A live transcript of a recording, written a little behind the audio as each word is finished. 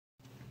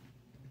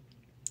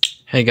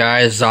Hey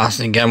guys,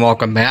 Austin again,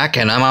 welcome back,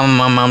 and I'm on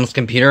my mom's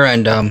computer,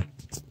 and, you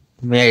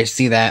may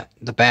see that,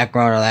 the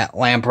background of that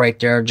lamp right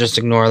there, just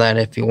ignore that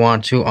if you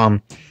want to,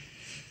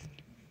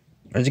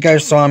 as you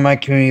guys saw in my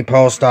community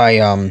post,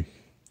 let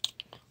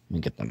me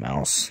get the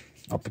mouse,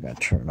 I forgot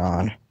to turn it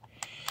on,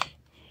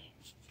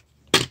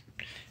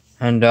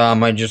 and,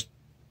 I just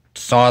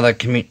saw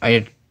the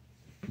I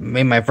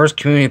made my first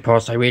community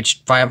post. I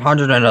reached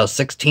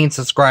 516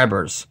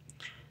 subscribers.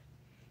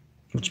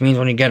 Which means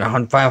when you get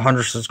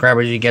 500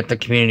 subscribers, you get the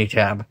community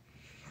tab.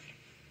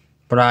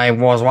 But I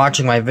was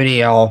watching my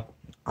video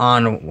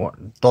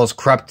on those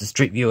corrupted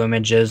Street View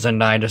images,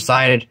 and I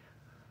decided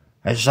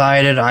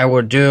I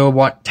would do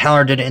what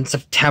Taylor did in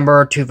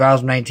September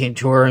 2019,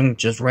 touring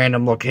just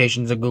random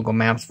locations of Google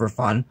Maps for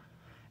fun.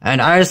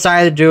 And I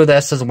decided to do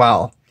this as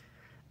well.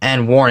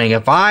 And warning,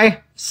 if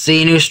I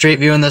see new Street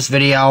View in this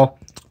video,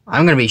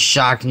 I'm going to be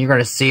shocked, and you're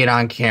going to see it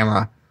on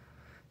camera.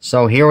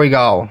 So here we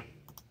go.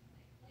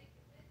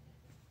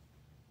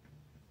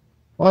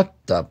 What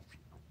the?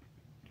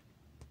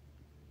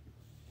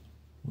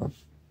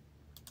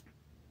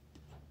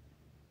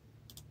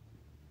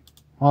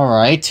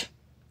 Alright.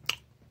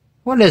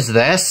 What is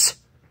this?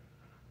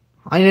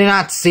 I did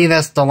not see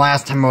this the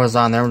last time I was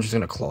on there. I'm just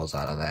gonna close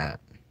out of that.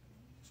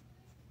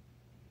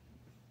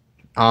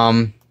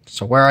 So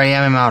where I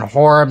am in Mount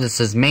Horeb, this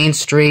is Main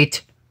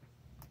Street.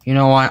 You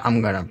know what?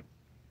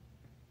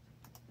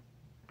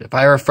 If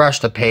I refresh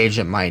the page,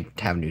 it might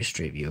have new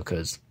Street View,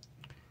 because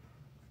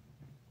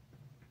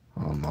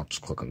I'll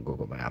just click on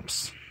Google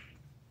Maps.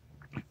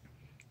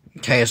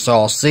 Okay, so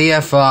I'll see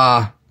if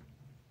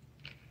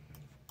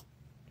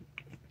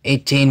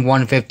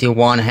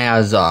 18151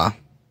 has your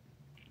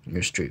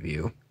Street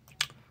View.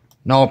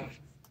 Nope.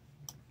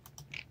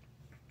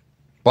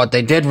 But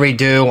they did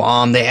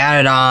redo. They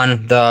added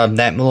on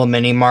that little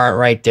mini mart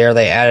right there.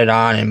 They added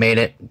on and made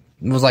it.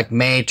 It was like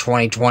May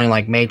 2020,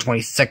 like May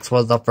 26th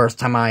was the first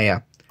time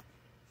I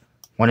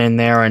went in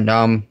there,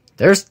 and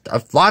there's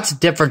lots of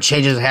different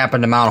changes that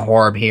happened to Mount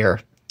Horeb here.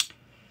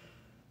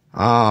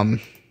 Oh,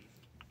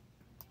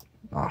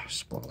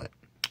 spoil it.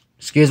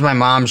 Excuse my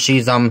mom,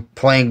 she's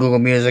playing Google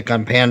Music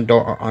on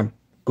Pandora on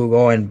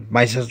Google, and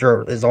my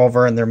sister is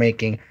over and they're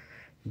making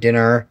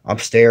dinner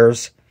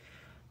upstairs.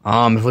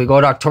 If we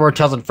go to October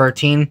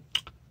 2013,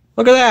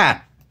 look at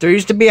that. There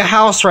used to be a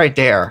house right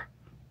there.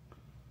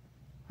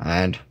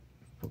 And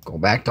we'll go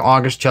back to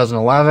August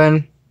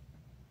 2011.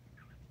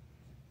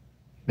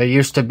 There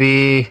used to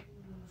be,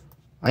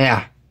 oh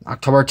yeah,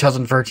 October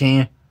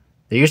 2013.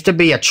 There used to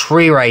be a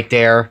tree right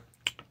there.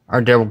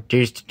 Or there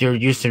used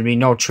to be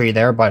no tree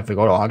there, but if we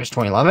go to August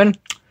 2011,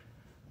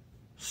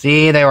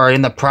 see, they were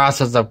in the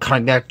process of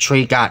cutting that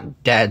tree,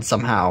 got dead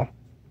somehow.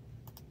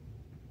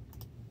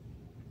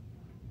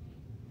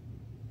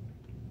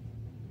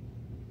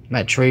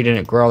 That tree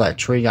didn't grow, that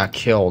tree got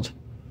killed.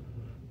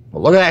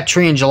 But look at that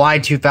tree in July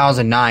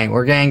 2009.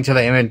 We're getting to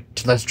the image,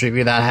 to the Street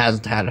View that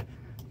has had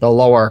the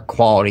lower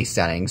quality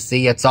settings.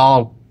 See, it's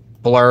all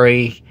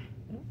blurry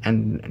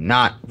and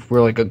not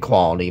really good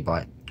quality,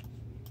 but...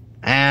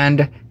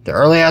 And the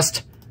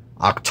earliest,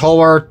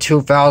 October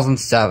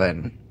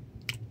 2007.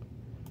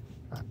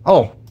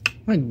 Oh,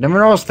 I never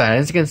noticed that.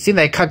 As you can see,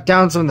 they cut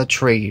down some of the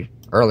tree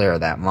earlier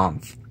that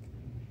month.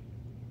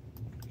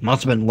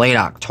 Must have been late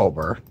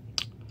October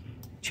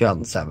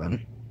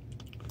 2007.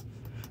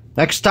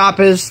 Next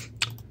stop is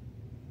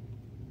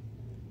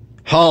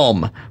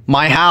home,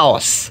 my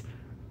house.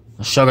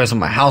 I'll show you guys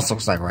what my house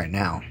looks like right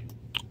now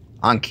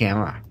on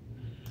camera.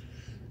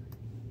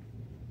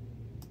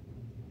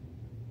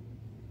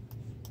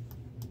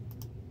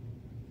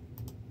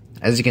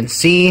 As you can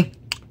see,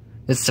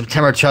 this is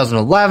September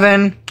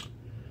 2011.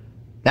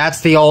 That's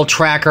the old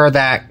tracker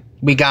that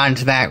we got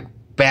into that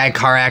bad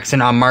car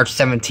accident on March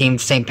 17th,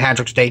 St.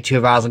 Patrick's Day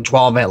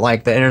 2012 at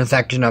like the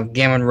intersection of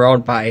Gammon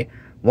Road by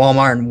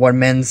Walmart and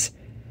Woodman's.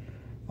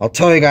 I'll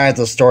tell you guys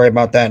a story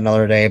about that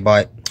another day,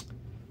 but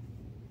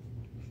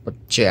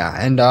yeah,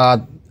 and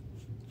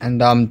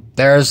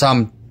there's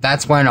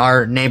that's when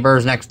our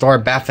neighbors next door,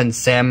 Beth and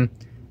Sim,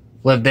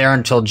 lived there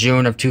until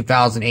June of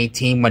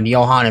 2018 when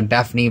Johan and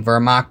Bethany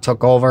Vermaak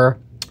took over.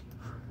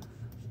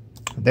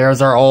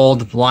 There's our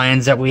old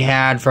blinds that we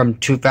had from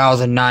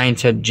 2009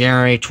 to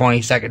January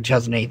 22nd,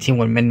 2018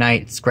 when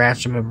Midnight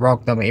scratched them and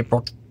broke them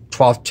April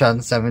 12th,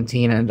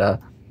 2017. And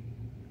believe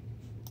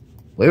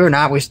it or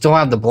not, we still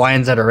have the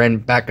blinds that are in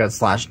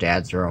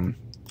Becca/Dad's room.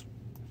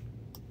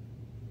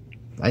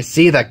 I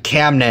see the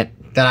cabinet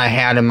that I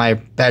had in my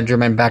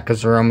bedroom in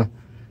Becca's room.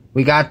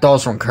 We got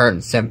those from Kurt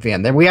and Cynthia.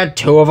 And then we had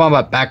two of them,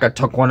 but Becca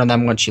took one of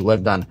them when she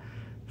lived on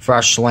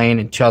Fresh Lane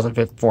in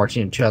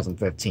 2014 and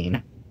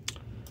 2015.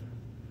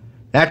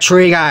 That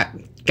tree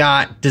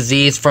got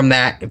disease from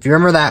that. If you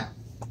remember that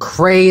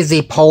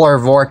crazy polar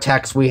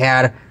vortex we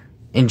had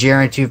in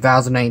January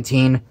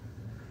 2019,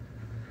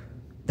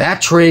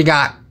 that tree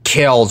got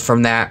killed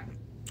from that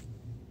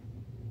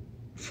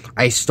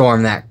ice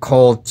storm, that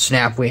cold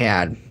snap we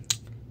had.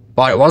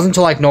 But it wasn't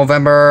until like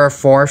November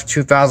 4th,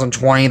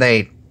 2020,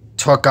 they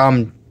took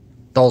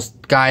those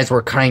guys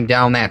were cutting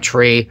down that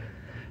tree,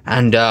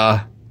 and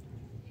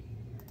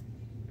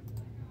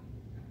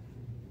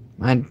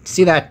And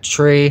see that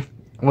tree? It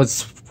was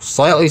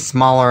slightly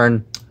smaller,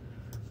 and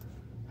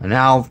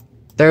now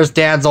there's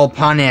Dad's old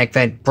Pontiac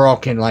that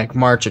broke in like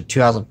March of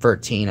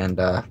 2013,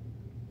 and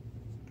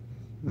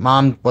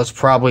Mom was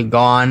probably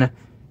gone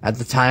at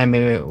the time.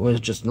 Maybe it was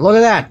just, look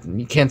at that,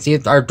 you can't see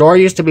it. Our door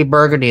used to be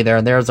burgundy there,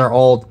 and there's our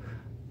old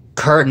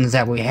curtains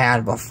that we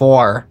had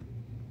before.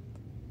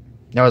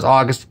 That was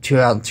August of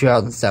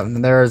 2007.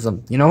 And there's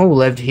you know who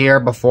lived here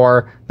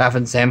before Beth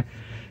and Sam?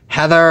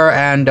 Heather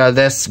and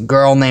this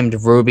girl named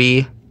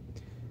Ruby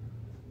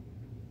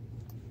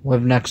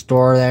lived next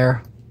door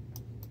there.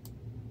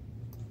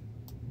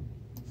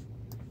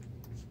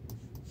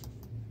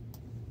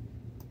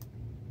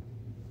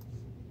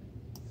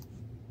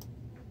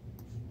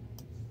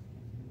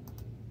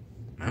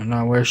 And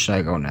now where should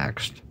I go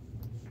next?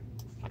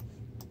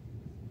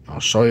 I'll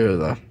show you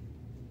the...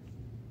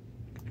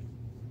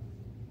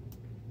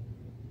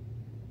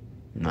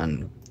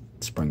 on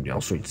Springdale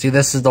Street. See,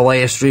 this is the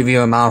latest street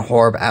view of Mount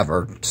Horeb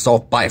ever. So,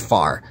 by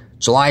far.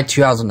 July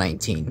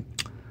 2019.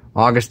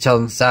 August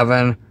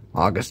 2007.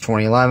 August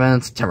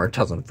 2011. September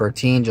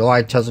 2013.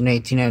 July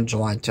 2018. And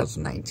July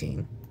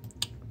 2019.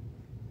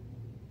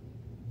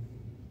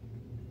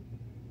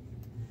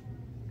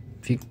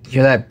 If you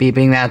hear that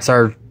beeping,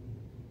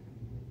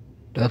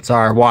 that's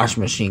our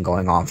washing machine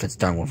going off. It's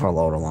done with our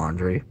load of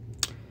laundry.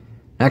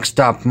 Next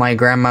up, my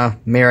grandma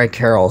Mary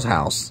Carroll's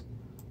house.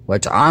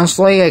 Which,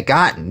 honestly, it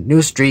got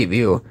new street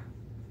view.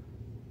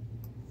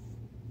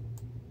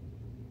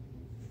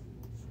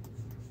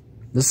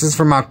 This is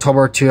from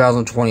October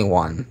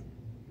 2021.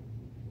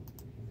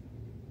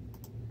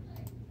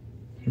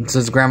 This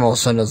is Grandma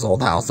Lucinda's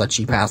old house that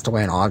she passed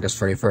away on August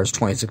 31st,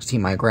 2016.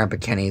 My Grandpa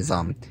Kenny's,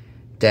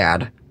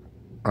 dad.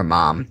 Or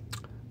mom.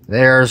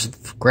 There's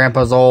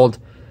Grandpa's old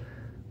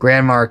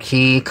Grand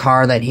Marquis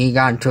car that he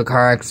got into a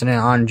car accident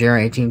on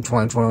January 18,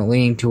 2020,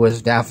 leading to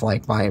his death,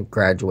 like, by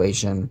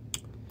graduation.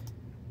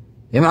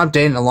 They haven't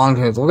updated in a long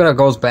time. Look at it,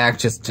 goes back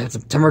just to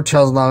September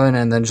 2011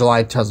 and then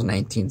July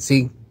 2019.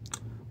 See?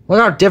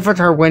 Look how different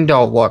her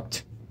window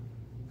looked.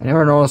 I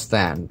never noticed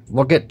that.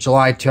 Look at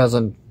July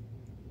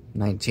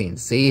 2019.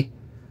 See?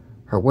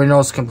 Her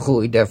window's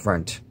completely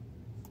different.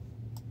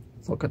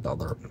 Look at the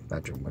other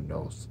bedroom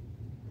windows.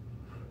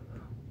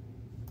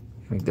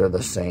 I think they're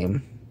the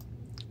same.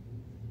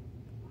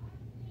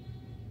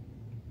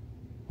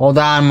 Hold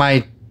on,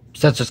 my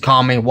sister's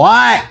calling me.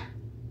 What?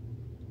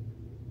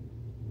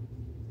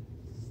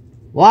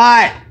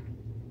 What?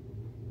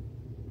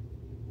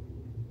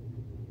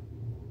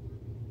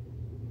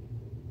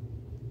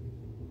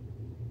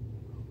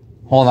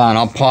 Hold on,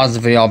 I'll pause the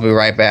video, I'll be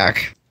right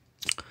back.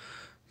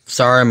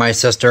 Sorry, my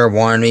sister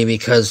warned me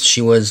because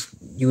she was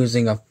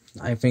using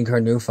I think her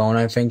new phone.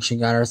 I think she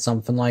got her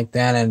something like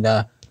that,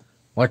 and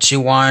what she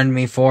wanted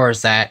me for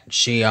is that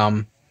she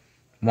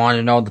wanted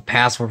to know the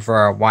password for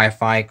our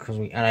Wi-Fi, because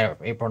we on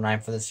April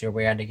 9th for this year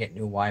we had to get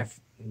new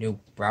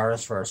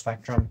routers for our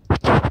Spectrum.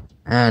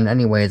 And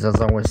anyways, as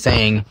I was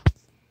saying,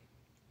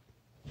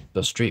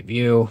 the street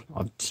view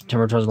of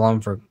September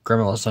 2011 for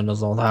Grandma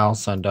Lucinda's old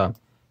house, and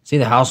see,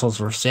 the house was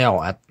for sale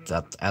at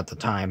the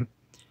time,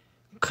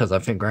 because I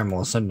think Grandma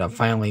Lucinda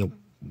finally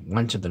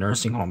went to the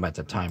nursing home at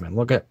the time. And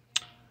look at,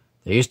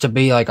 there used to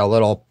be like a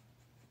little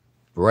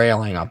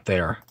railing up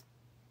there.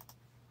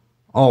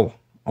 Oh,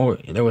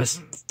 it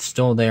was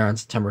still there in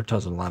September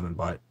 2011,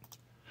 but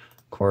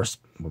of course,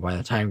 by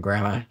the time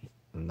Grandma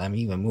and them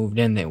even moved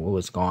in, it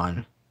was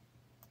gone.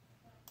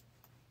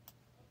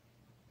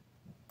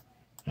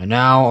 And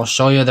now I'll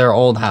show you their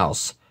old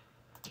house.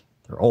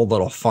 Their old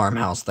little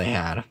farmhouse they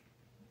had.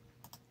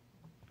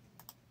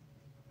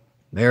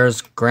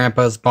 There's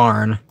Grandpa's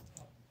barn.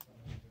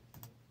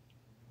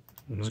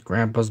 There's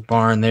Grandpa's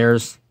barn.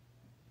 There's...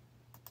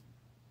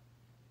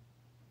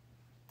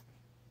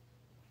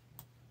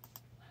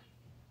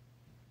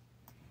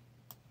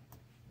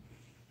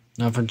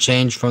 nothing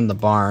changed from the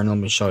barn. Let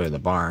me show you the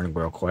barn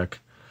real quick.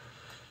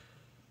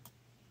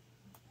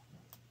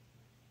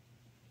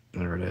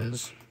 There it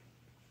is.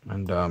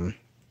 And,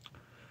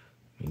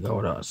 we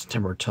go to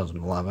September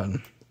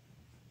 2011.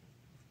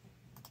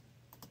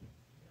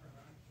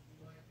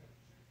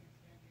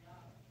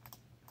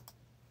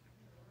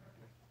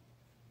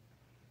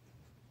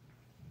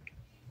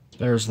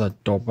 There's the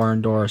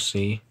barn door,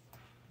 see?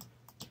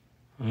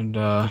 And,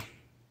 as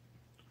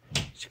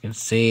you can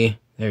see,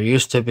 there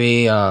used to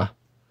be, let's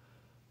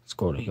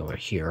go to over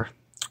here.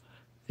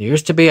 There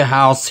used to be a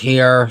house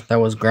here that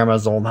was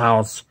Grandma's old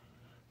house,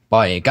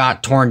 but it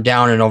got torn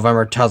down in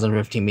November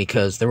 2015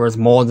 because there was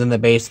mold in the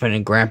basement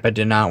and Grandpa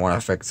did not want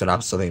to fix it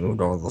up, so they moved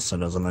over to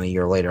Lucinda's, and then a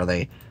year later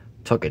they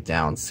took it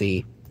down.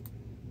 See,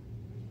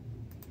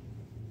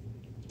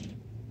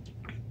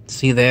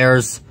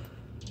 there's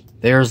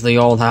the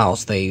old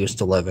house they used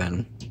to live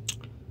in.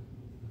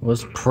 It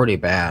was pretty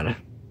bad.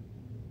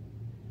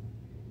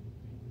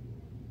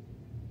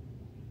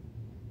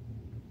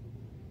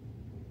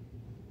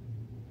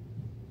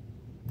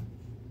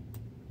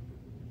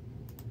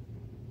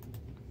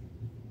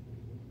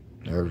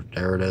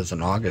 There it is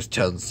in August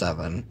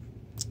 2007.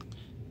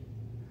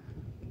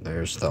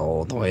 There's the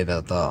way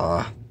that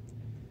the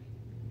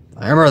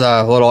I remember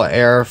the little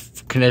air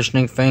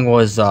conditioning thing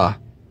was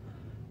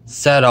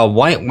said a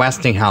white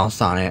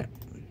Westinghouse on it.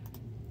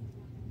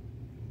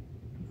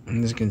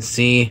 As you can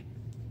see,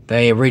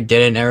 they redid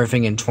it and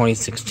everything in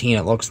 2016.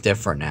 It looks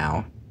different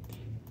now.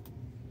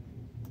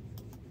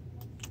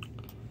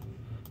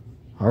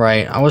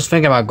 Alright, I was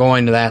thinking about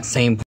going to that same